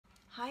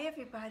Hi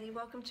everybody,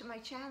 welcome to my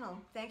channel.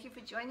 Thank you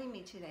for joining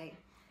me today.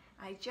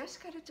 I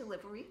just got a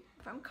delivery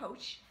from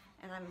Coach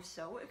and I'm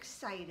so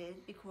excited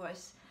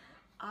because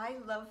I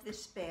love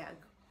this bag.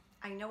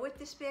 I know what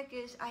this bag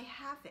is, I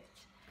have it.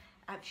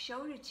 I've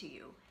showed it to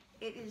you.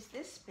 It is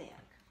this bag,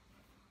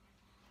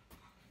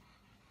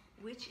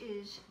 which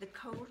is the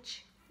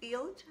Coach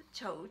Field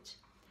Tote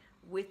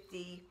with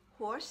the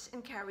horse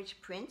and carriage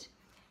print,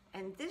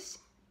 and this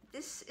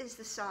is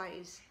the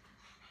size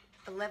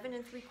 11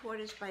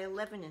 3/4 by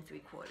 11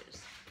 3/4,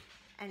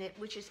 and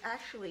which is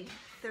actually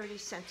 30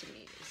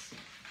 centimeters.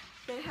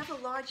 They have a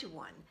larger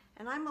one,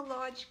 and I'm a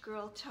large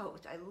girl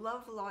tote. I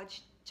love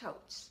large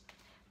totes,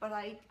 but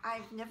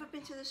I've never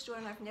been to the store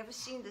and I've never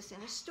seen this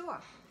in a store.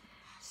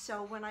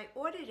 So when I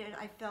ordered it,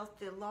 I felt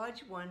the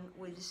large one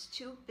was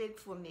too big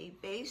for me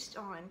based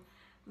on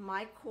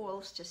my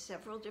calls to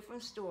several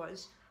different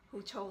stores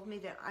who told me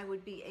that I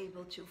would be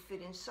able to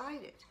fit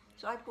inside it.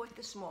 So I bought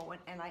the small one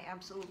and I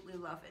absolutely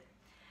love it.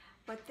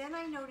 But then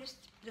I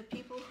noticed the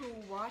people who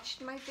watched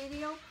my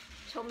video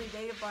told me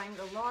they are buying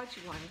the large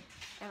one,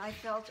 and I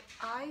felt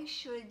I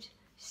should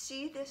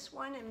see this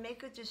one and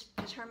make a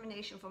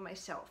determination for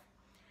myself.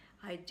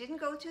 I didn't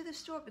go to the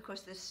store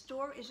because the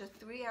store is a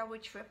 3-hour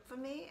trip for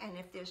me, and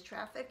if there's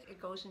traffic, it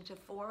goes into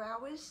 4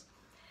 hours.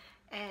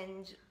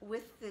 And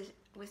with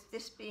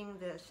this being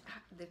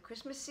the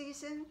Christmas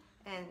season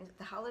and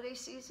the holiday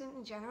season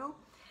in general,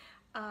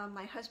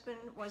 my husband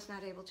was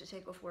not able to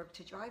take off work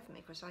to drive me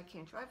because I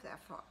can't drive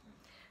that far.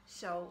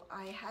 So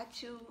I had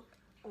to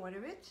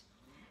order it,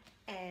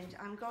 and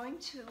I'm going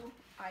to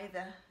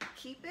either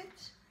keep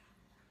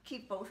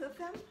both of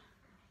them,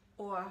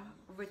 or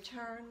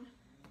return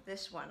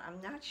this one.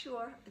 I'm not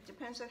sure. It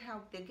depends on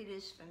how big it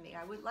is for me.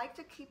 I would like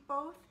to keep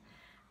both.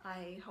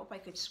 I hope I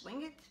could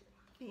swing it,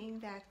 being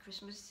that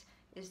Christmas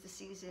is the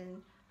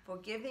season for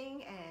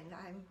giving, and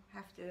I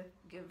have to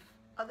give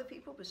other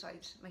people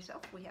besides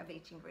myself. We have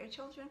 18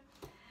 grandchildren,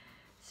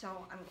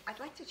 so I'd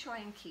like to try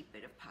and keep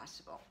it if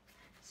possible.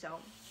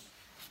 So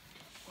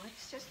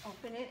let's just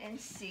open it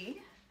and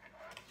see,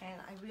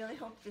 and I really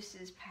hope this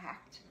is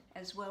packed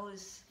as well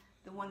as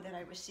the one that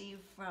I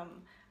received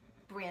from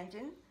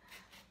Brandon,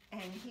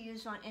 and he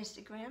is on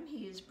Instagram.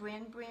 He is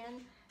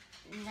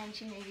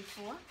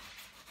Brand1984,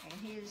 and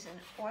he is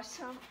an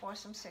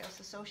awesome sales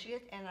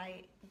associate, and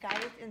I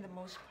got it in the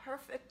most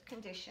perfect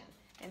condition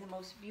and the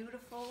most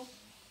beautiful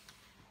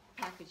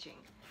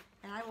packaging.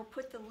 And I will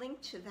put the link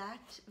to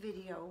that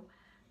video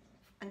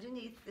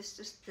underneath the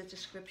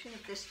description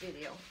of this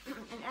video.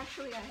 And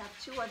actually I have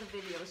 2 other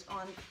videos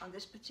on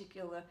this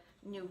particular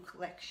new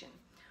collection.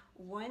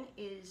 One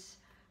is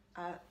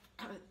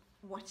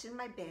what's in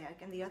my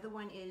bag, and the other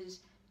one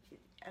is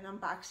an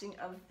unboxing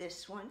of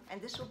this one,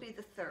 and this will be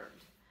the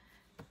 3rd.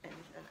 And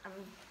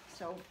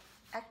so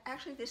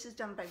actually this is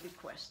done by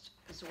request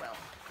as well.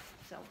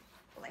 So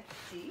let's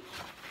see.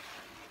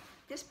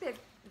 This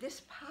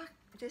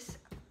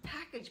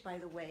package, by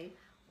the way,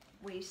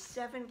 weighs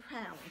 7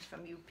 pounds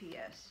from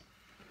UPS.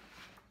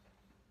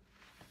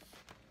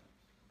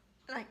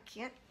 And I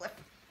can't lift.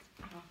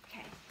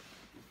 Okay,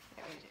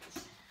 there it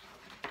is.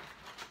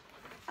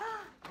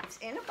 It's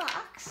in a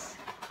box.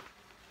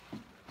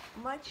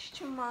 Much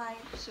to my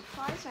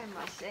surprise, I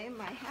must say,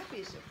 my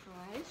happy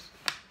surprise.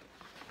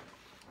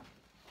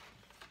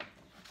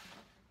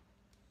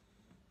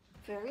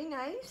 Very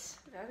nice,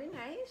 very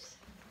nice.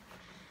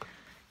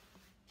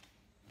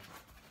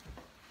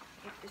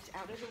 Get this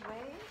out of the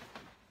way.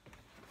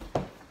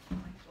 My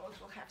clothes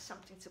will have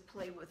something to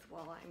play with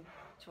while I'm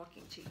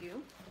talking to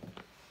you.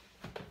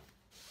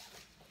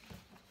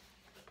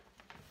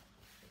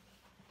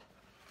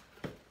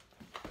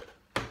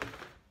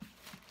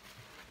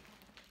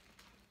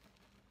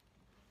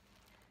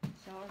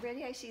 So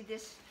already I see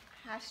this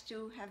has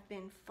to have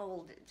been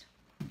folded.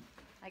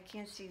 I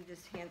can't see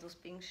this handles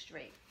being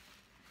straight.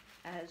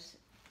 As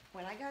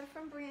when I got it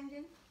from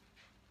Brandon,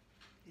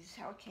 this is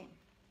how it came.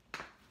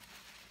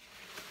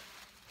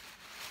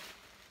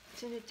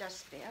 It's in a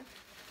dust bag.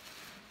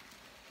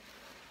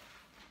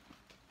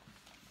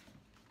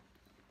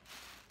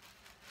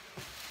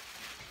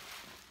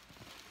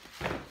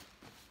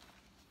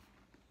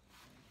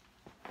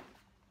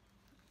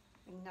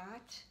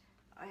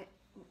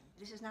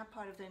 This is not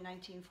part of the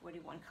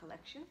 1941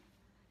 collection,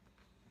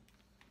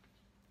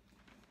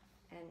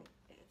 and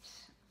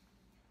it's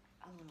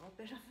a little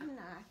bit of a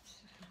knot,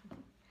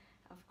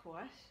 of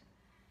course.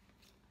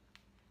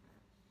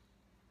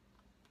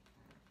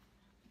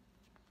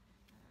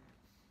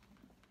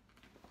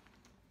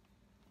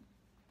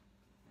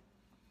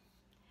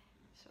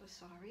 So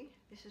sorry.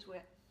 This is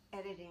where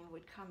editing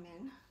would come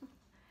in.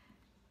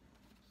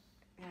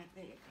 And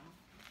there you go.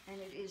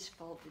 And it is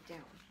folded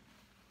down,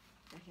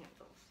 the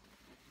handles.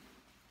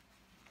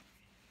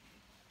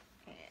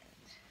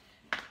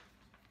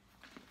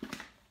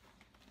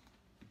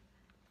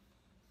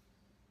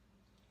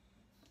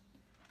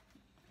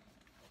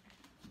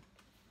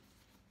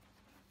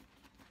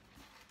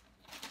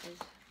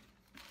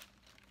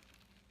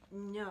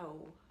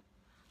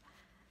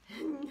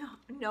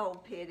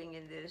 No padding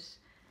in this,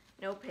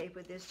 no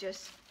paper. There's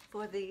just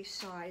for the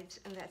sides,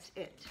 and that's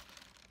it.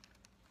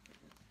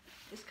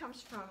 This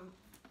comes from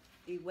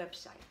the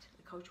website,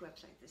 the Coach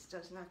website. This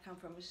does not come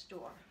from a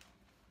store.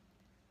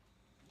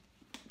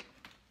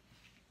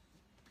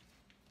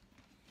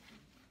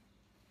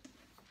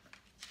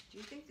 Do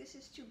you think this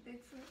is too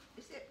big for,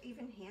 is there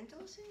even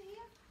handles in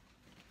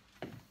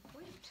here?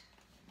 Wait.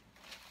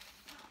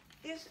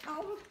 There's,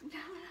 oh, no,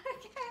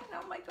 again,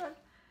 oh my God.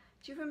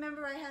 Do you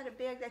remember I had a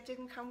bag that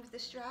didn't come with the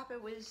strap?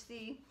 It was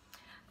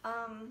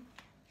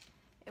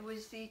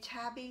the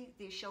tabby,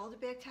 the shoulder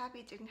bag tabby.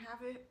 It didn't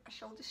have a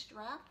shoulder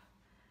strap.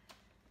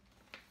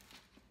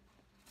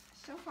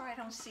 So far I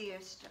don't see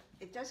a strap.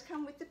 It does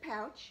come with the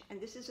pouch, and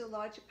this is a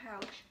larger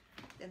pouch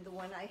than the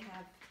one I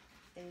have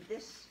in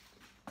this,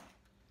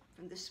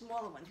 from the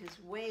smaller one, his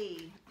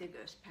way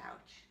bigger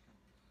pouch.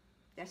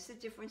 That's the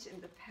difference in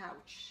the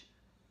pouch.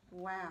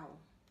 Wow,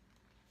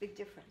 big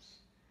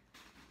difference.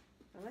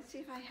 Well, let's see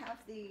if I have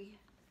the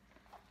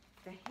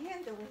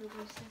handle.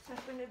 That's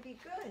not going to be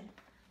good.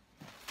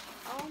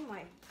 Oh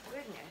my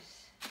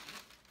goodness.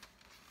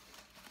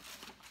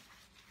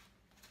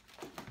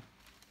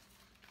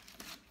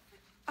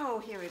 Oh,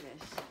 here it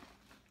is.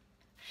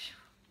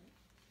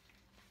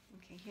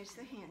 Okay, here's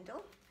the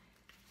handle.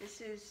 This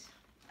is,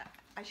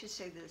 I should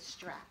say, the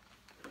strap.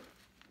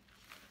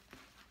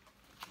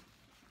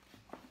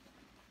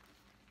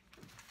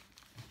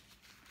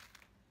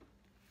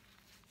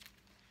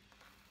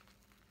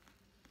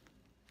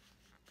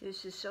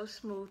 This is so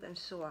smooth and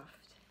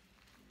soft.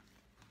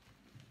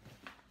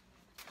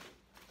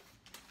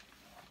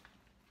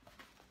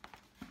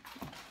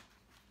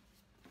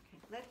 Okay,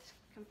 let's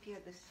compare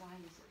the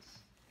sizes.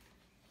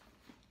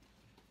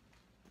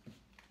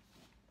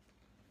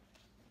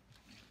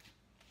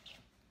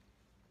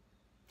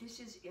 This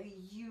is a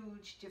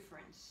huge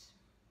difference.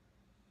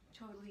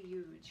 Totally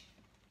huge.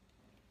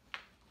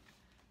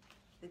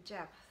 The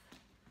depth.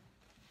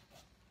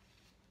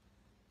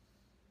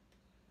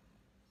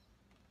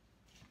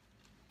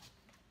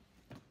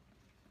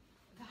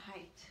 The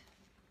height.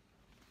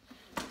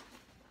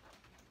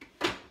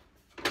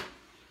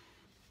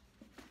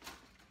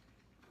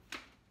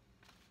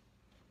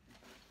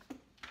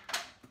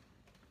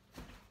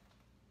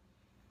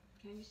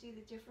 Can you see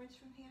the difference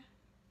from here?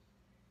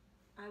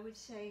 I would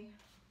say,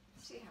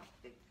 see how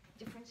big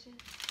the difference is?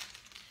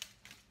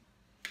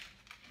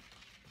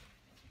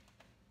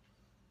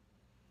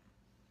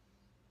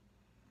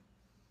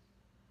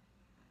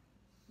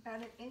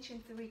 About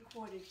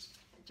 1.75 inches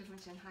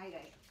difference in height,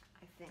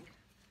 I think.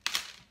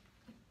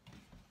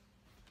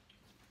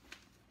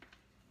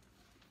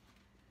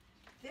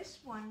 This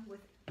one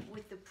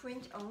with the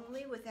print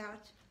only,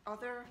 without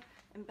other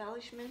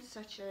embellishments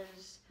such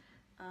as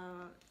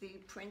the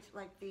print,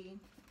 like the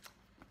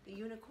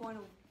unicorn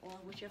or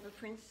whichever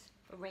prints,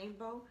 a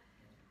rainbow.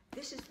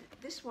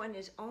 This one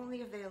is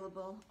only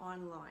available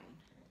online.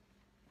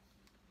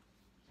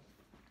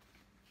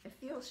 It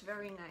feels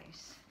very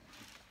nice.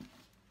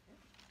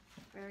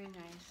 Very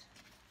nice.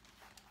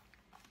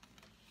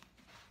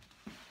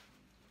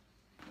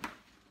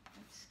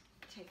 Let's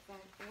take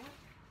that off.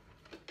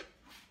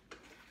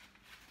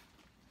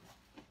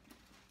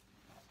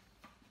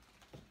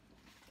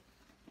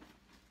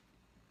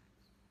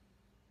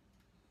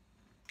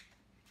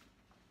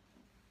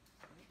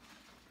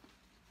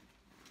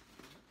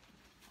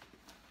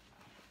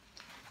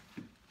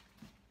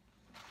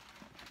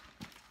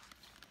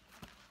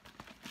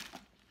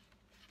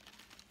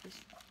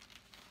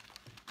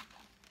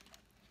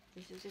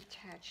 This is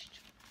attached.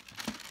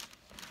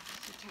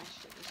 It's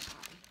attached to the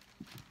side.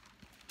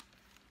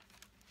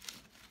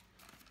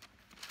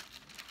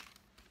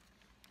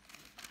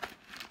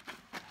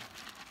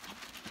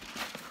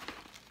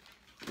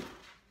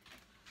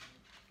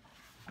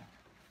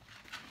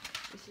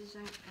 This is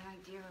an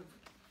idea of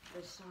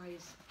the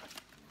size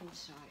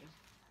inside.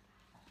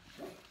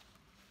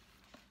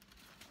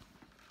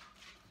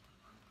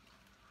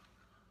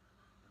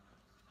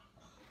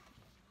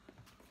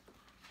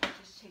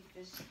 Just take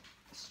this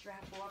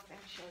strap off and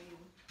show you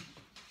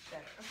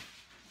better.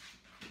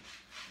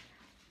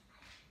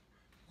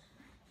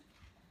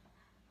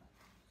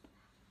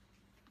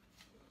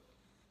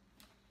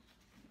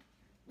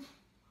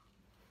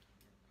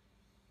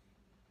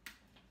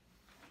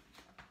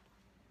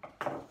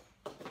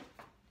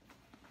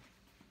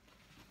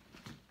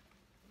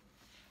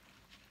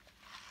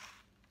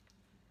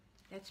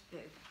 That's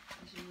big.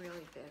 This is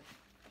really big.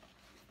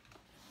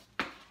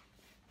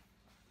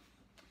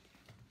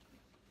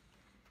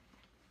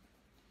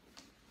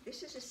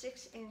 This is a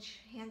 6-inch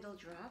handle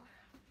drop.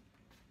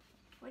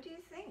 What do you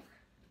think?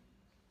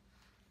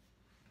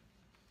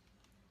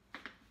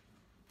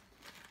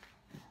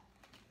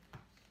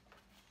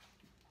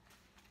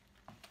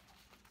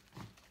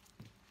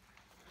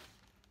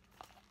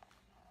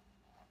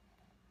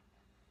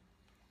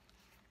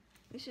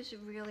 This is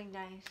really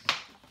nice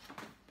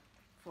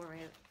for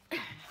a,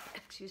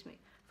 excuse me,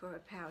 for a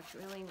pouch,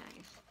 really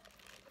nice.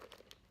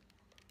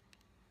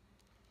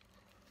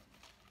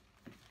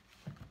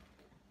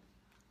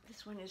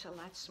 This one is a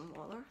lot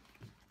smaller.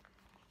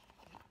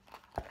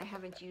 I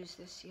haven't used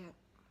this yet.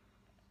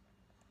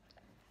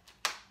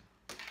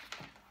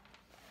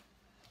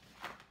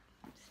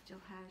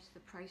 has the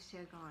price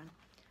tag on,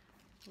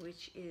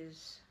 which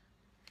is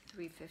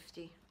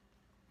 $3.50.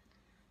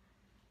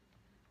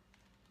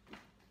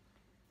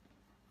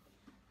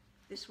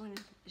 This one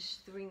is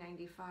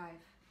 $3.95.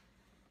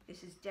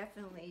 This is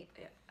definitely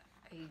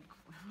a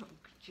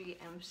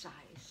GM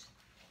size.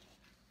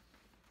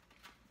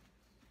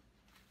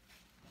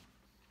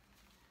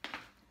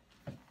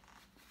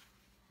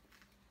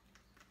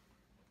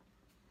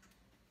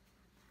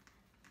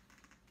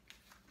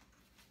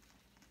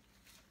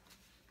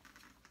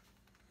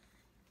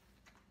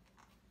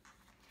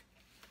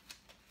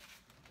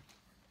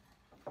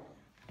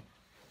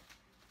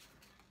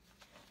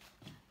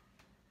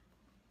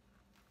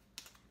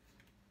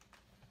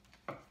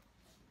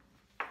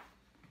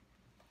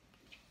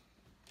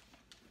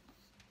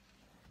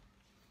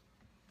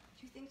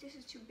 Do you think this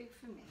is too big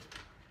for me?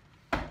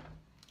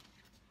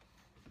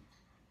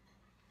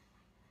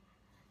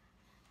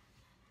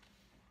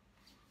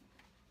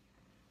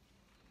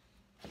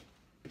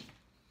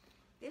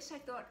 This I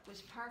thought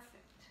was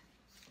perfect,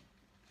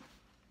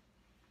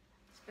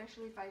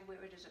 especially if I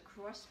wear it as a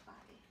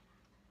crossbody.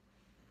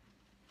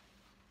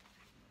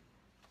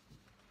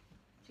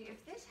 See,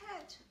 if this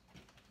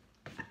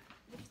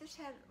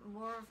had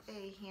more of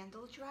a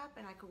handle drop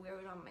and I could wear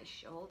it on my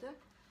shoulder,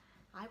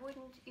 I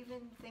wouldn't even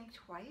think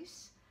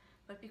twice.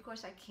 But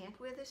because I can't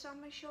wear this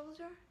on my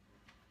shoulder,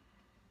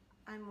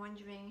 I'm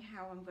wondering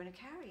how I'm going to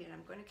carry it.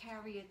 I'm going to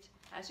carry it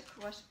as a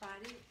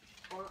crossbody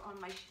or on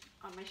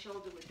my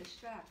shoulder with the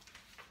strap,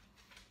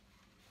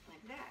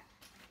 like that.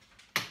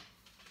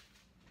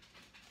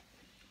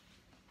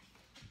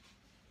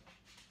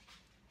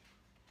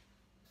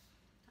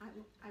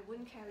 I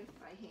wouldn't carry it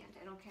by hand.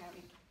 I don't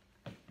carry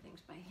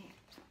things by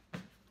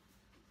hand.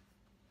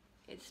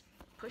 It's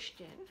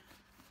pushed in.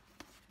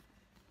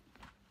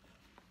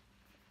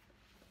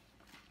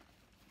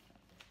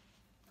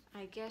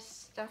 I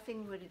guess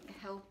stuffing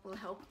will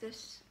help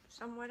this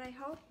somewhat, I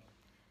hope.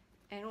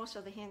 And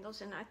also the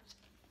handles are not,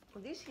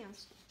 well, these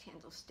handles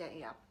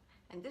stay up.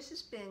 And this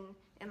has been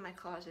in my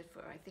closet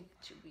for, I think,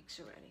 2 weeks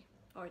already,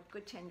 or a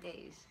good 10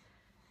 days.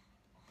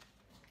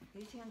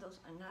 These handles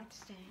are not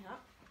staying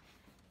up,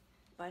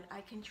 but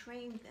I can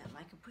train them.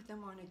 I can put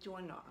them on a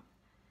doorknob,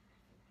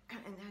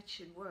 and that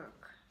should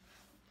work.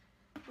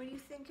 What do you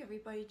think,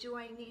 everybody? Do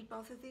I need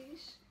both of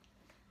these?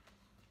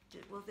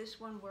 Will this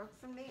one work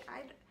for me?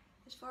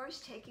 As far as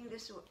taking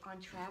this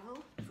on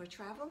travel,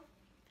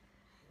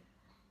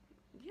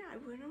 yeah, I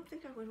don't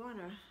think I would want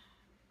to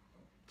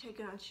take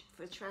it on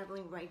for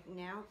traveling right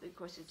now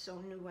because it's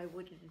so new. I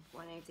wouldn't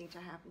want anything to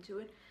happen to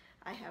it.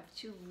 I have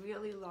two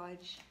really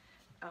large,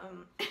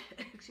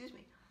 excuse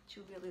me,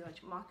 two really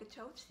large market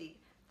totes, the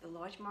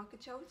large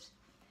market totes,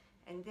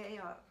 and they're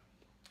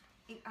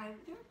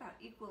about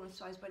equal in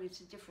size, but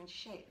it's a different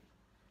shape.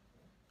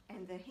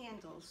 And the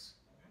handles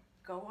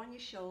go on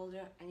your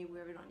shoulder, and you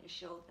wear it on your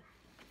shoulder.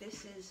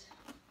 This is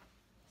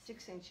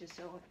 6 inches,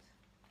 so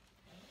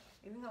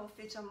even though it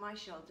fits on my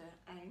shoulder,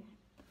 I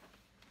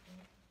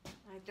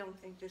don't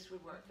think this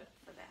would work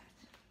for that.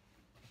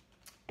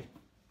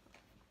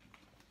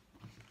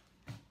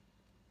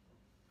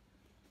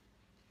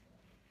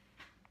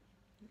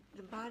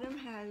 The bottom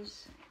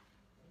has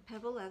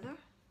pebble leather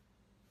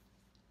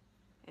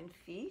and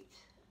feet.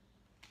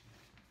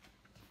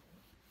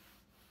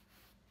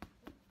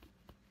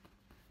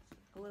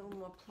 A little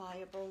more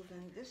pliable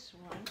than this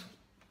one.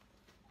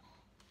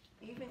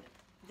 Even,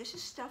 this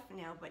is stuffed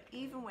now, but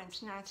even when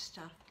it's not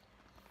stuffed,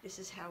 this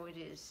is how it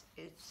is.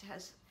 It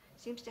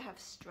seems to have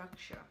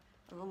structure,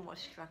 a little more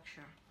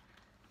structure.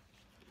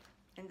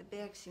 And the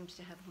bag seems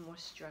to have more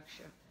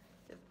structure.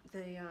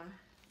 The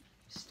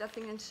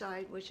stuffing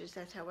inside,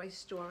 that's how I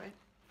store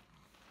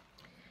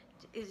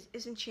it,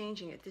 isn't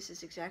changing it. This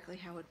is exactly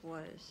how it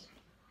was.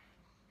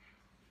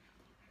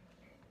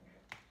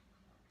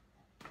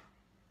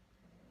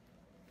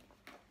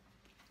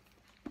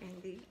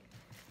 And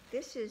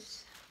this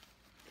is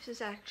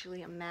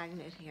actually a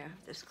magnet here,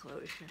 this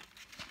closure.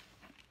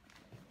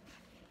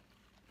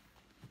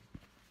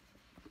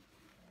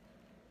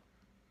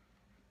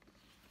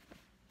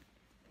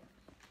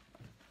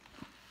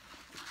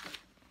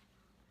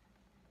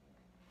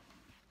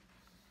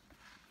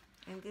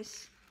 And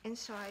this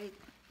inside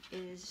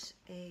is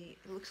it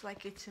looks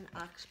like it's an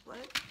ox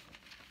blood,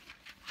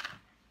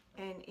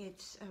 and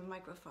it's a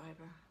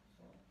microfiber.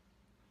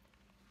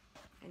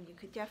 And you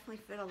could definitely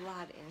fit a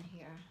lot in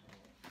here.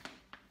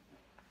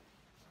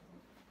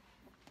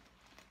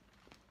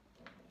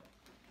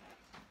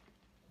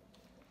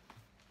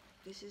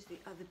 This is the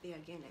other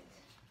bag in it,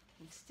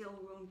 and still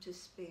room to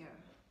spare.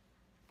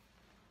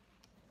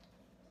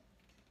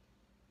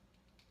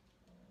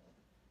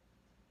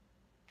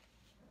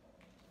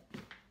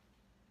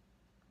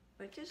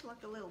 But it just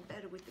looked a little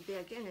better with the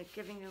bag in it,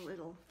 giving it a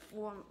little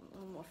form, a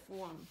little more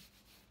form.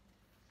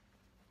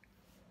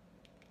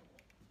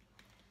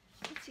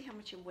 Let's see how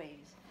much it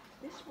weighs.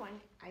 This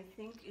one, I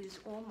think, is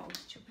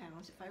almost 2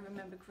 pounds. If I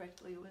remember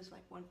correctly, it was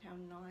like 1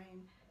 pound 9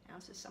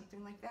 ounces,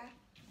 something like that.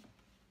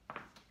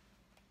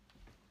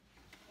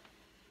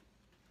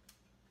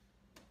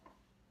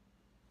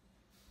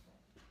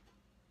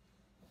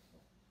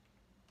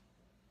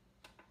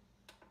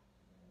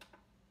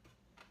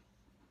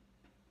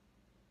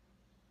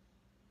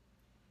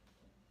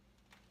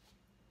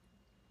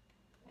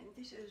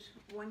 this is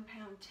 1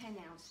 pound 10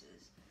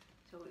 ounces.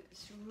 So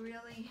it's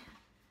really,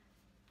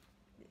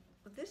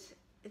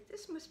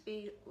 this must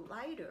be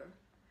lighter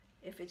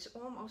if it's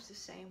almost the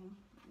same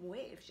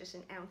weight. It's just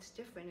an ounce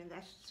different, and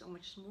that's so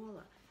much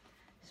smaller.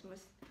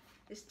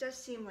 This does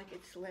seem like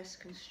it's less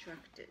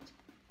constructed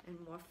and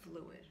more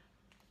fluid.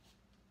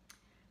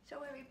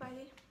 So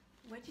everybody,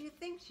 what do you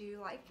think? Do you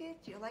like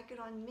it? Do you like it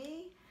on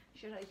me?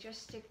 Should I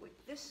just stick with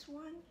this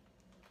one,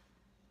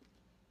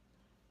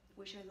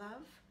 which I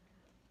love?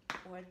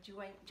 Or do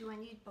I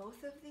need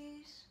both of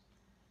these?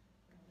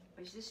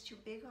 Or is this too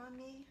big on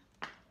me?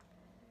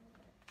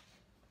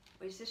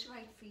 Or is this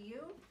right for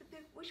you?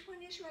 Which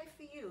one is right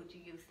for you, do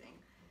you think?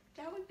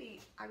 That would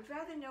be, I would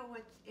rather know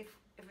if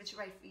it's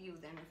right for you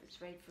than if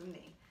it's right for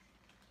me.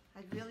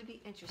 I'd really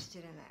be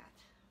interested in that.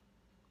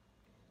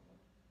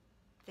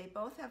 They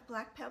both have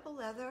black pebble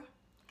leather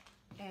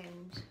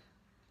and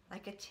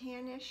like a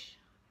tannish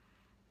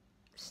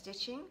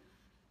stitching.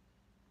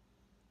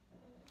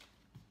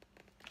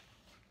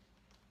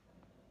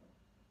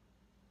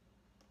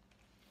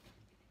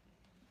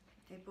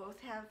 They both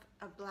have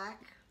a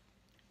black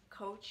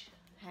Coach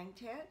hang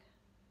tag.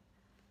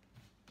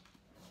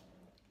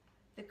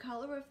 The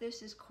color of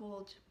this is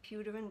called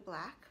Pewter and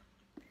Black.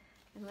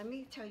 And let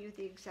me tell you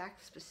the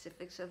exact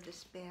specifics of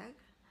this bag.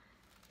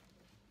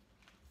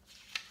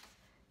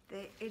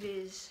 It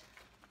is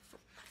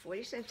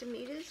 40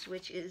 centimeters,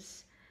 which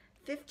is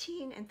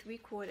 15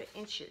 3/4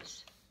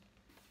 inches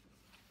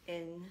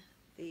in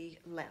the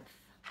length.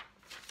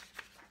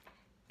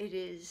 It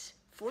is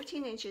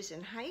 14 inches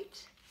in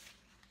height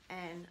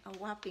and a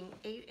whopping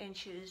 8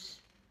 inches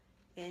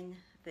in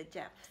the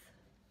depth.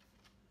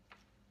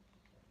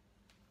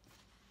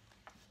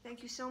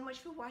 Thank you so much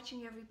for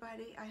watching,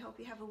 everybody. I hope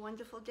you have a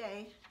wonderful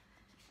day,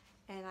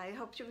 and I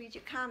hope to read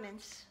your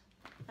comments.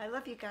 I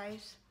love you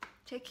guys.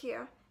 Take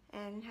care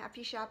and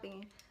happy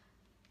shopping.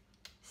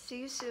 See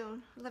you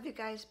soon. Love you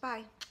guys.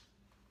 Bye.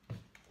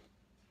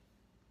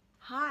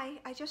 Hi,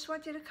 I just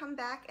wanted to come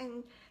back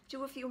and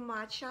do a few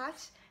mod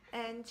shots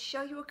and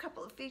show you a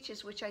couple of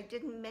features which I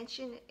didn't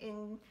mention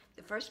in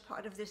the first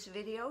part of this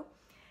video.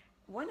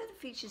 One of the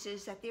features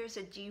is that there's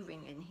a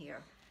D-ring in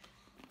here,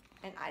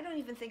 and I don't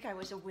even think I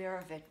was aware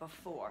of it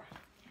before.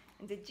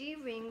 And the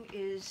D-ring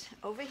is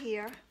over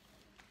here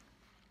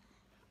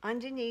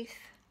underneath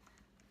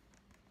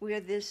where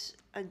this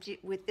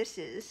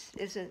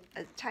is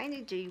a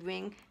tiny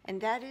D-ring, and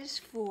that is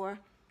for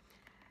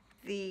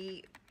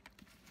the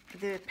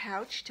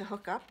pouch to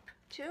hook up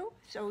to,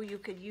 so you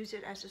could use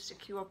it as a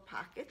secure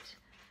pocket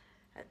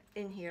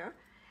in here,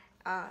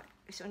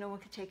 so no one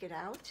could take it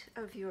out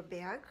of your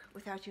bag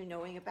without you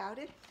knowing about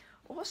it.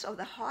 Also,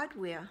 the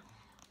hardware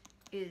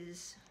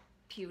is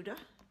pewter.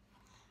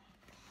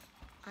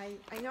 I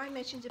know I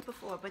mentioned it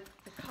before, but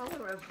the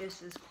color of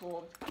this is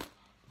called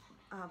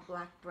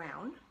black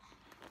brown.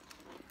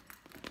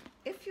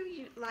 If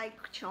you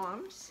like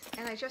charms,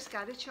 and I just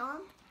got a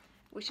charm,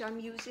 which I'm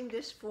using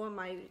this for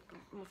my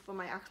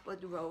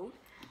Oxblood Road,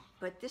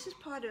 but this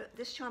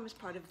charm is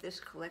part of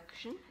this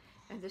collection,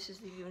 and this is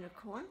the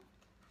unicorn.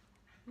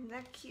 Isn't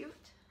that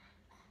cute?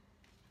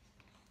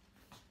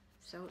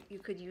 So you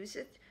could use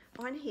it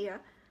on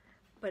here,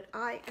 but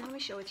let me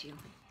show it to you.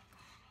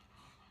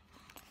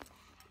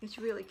 It's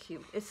really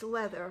cute. It's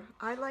leather.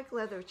 I like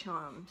leather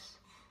charms.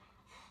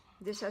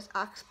 This has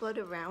oxblood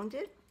around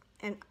it,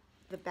 and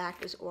the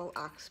back is all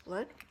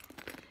oxblood.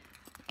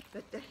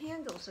 But the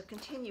handles are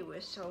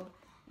continuous, so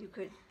you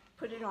could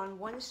put it on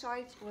one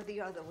side or the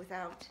other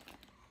without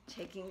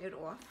taking it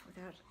off,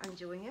 without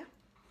undoing it.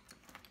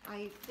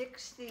 I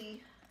fixed the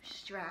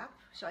strap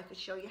so I could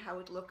show you how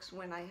it looks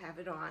when I have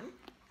it on.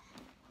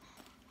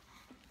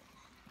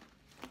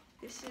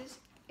 This is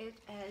it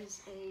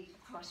as a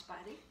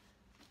crossbody.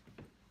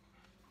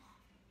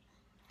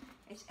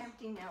 It's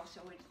empty now,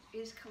 so it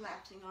is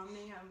collapsing on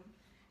me. I'm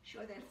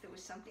sure that if there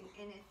was something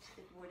in it,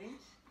 it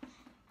wouldn't.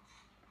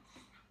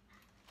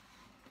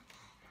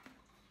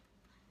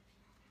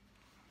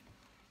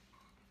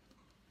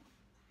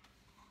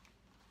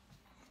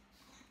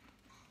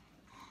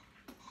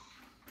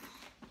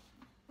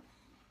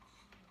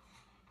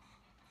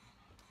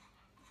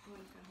 You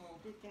can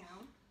hold it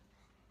down,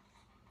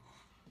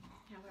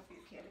 however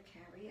you care to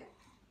carry it.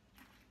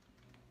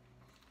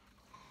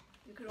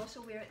 You could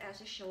also wear it as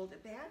a shoulder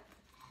bag.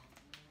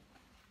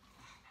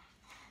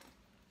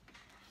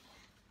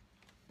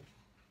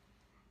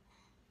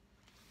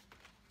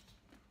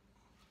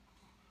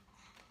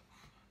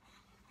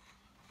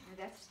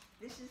 Now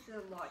this is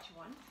the large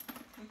one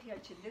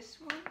compared to this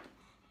one.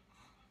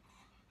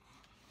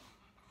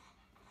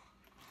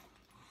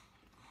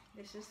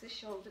 This is the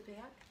shoulder bag.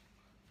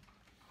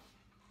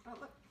 Oh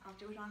look, I'll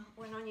do it on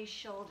one on your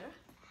shoulder.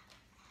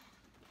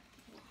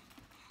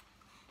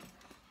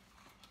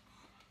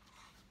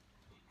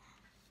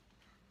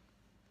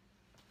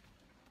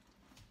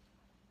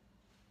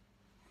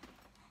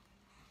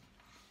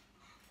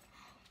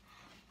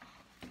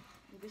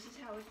 And this is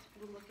how it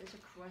will look as a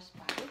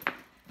crossbody.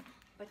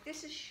 But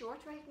this is short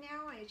right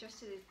now. I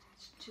adjusted it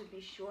to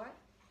be short,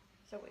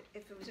 So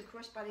if it was a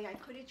crossbody, I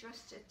could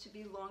adjust it to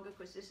be longer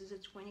because this is a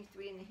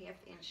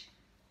 23.5-inch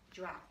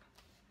drop.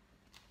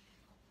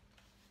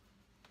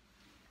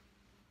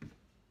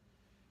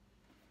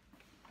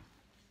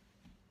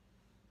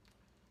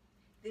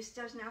 This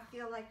does not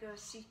feel like a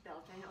seat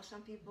belt. I know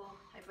some people,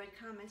 I've read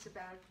comments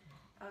about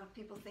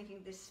people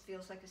thinking this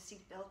feels like a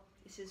seat belt.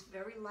 This is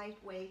very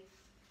lightweight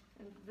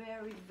and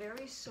very,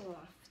 very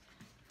soft.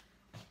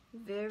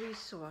 Very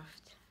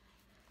soft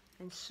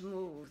and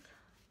smooth.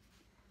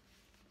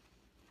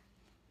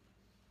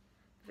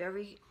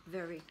 Very,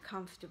 very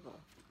comfortable.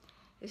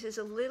 This is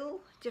a little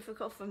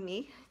difficult for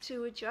me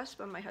to adjust,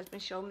 but my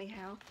husband showed me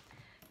how.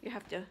 You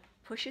have to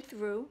push it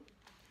through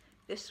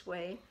this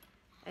way,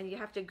 and you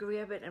have to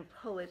grab it and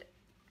pull it,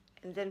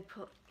 and then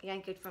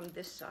yank it from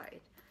this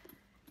side,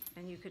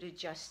 and you could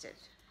adjust it.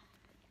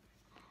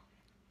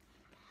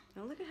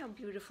 Now look at how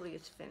beautifully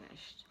it's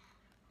finished.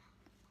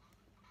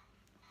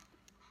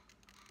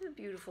 It's a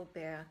beautiful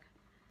bag.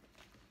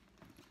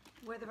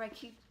 Whether I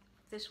keep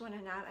this one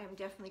or not, I'm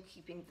definitely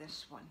keeping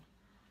this one.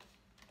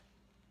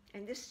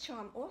 And this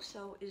charm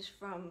also is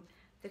from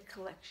the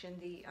collection,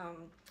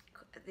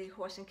 the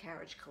horse and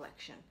carriage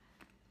collection.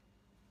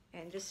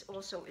 And this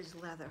also is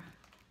leather.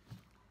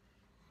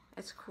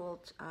 It's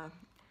called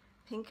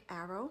Pink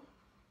Arrow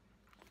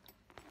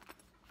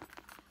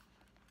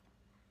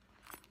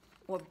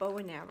or Bow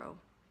and Arrow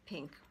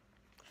Pink,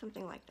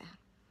 something like that.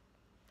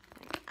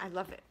 I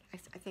love it.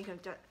 I think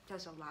it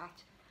does a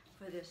lot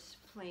for this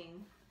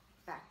plain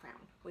background,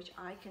 which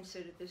I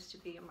consider this to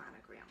be a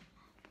monogram.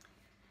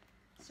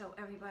 So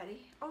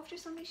everybody, oh,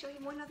 just let me show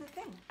you one other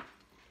thing.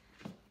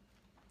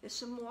 The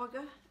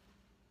Samorga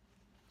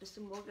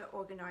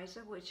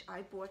organizer, which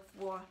I bought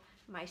for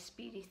my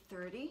Speedy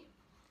 30.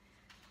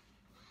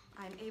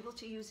 I'm able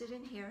to use it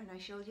in here, and I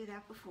showed you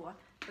that before,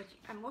 but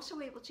I'm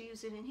also able to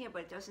use it in here,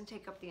 but it doesn't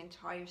take up the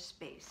entire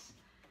space.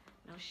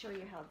 And I'll show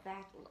you how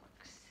that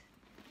looks.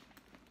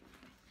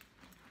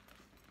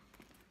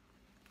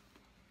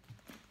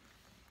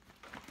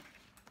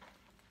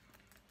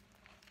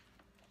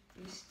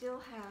 You still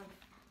have,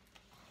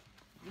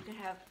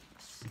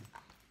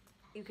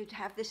 you could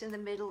have this in the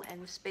middle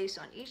and space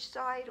on each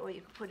side, or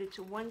you could put it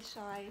to one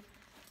side,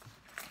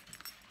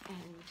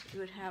 and you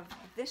would have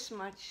this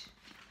much,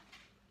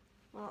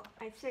 well,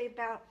 I'd say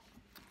about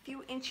a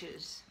few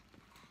inches.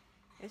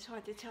 It's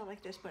hard to tell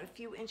like this, but a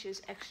few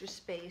inches extra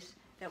space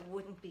that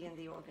wouldn't be in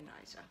the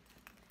organizer.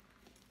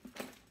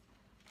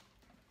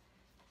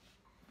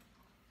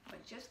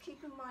 But just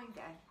keep in mind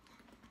that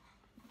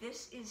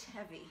this is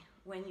heavy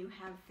when you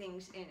have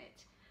things in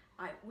it.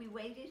 We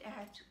weighed it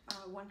at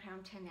 1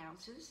 pound 10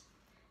 ounces.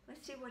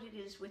 Let's see what it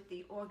is with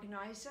the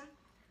organizer,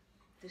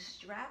 the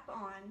strap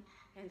on,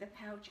 and the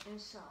pouch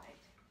inside.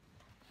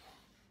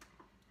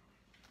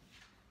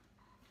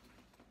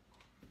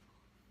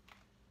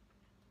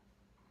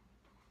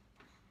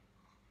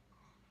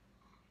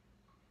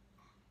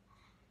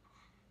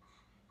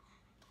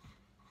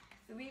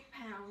 £3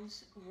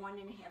 pounds 1.5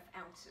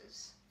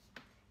 ounces.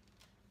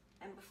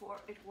 And before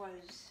it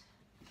was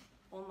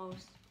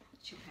almost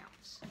 2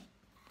 pounds.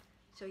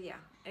 So yeah,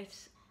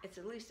 it's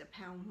at least a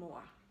pound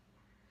more.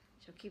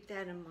 So keep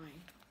that in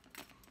mind,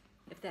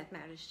 if that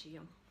matters to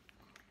you.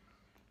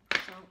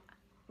 So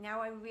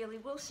now I really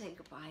will say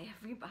goodbye,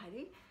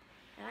 everybody.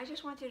 And I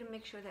just wanted to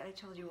make sure that I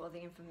told you all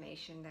the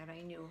information that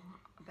I knew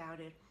about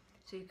it,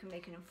 so you can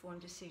make an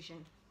informed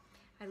decision.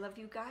 I love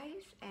you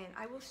guys, and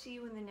I will see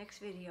you in the next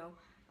video.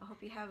 I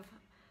hope you have,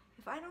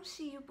 if I don't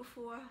see you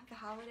before the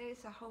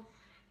holidays, I hope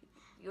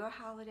your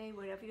holiday,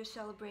 whatever you're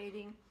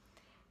celebrating,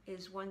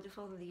 is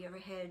wonderful, and the year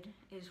ahead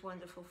is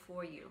wonderful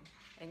for you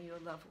and your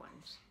loved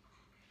ones.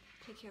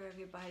 Take care,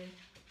 everybody.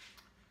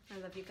 I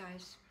love you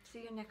guys.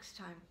 See you next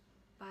time.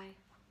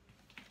 Bye.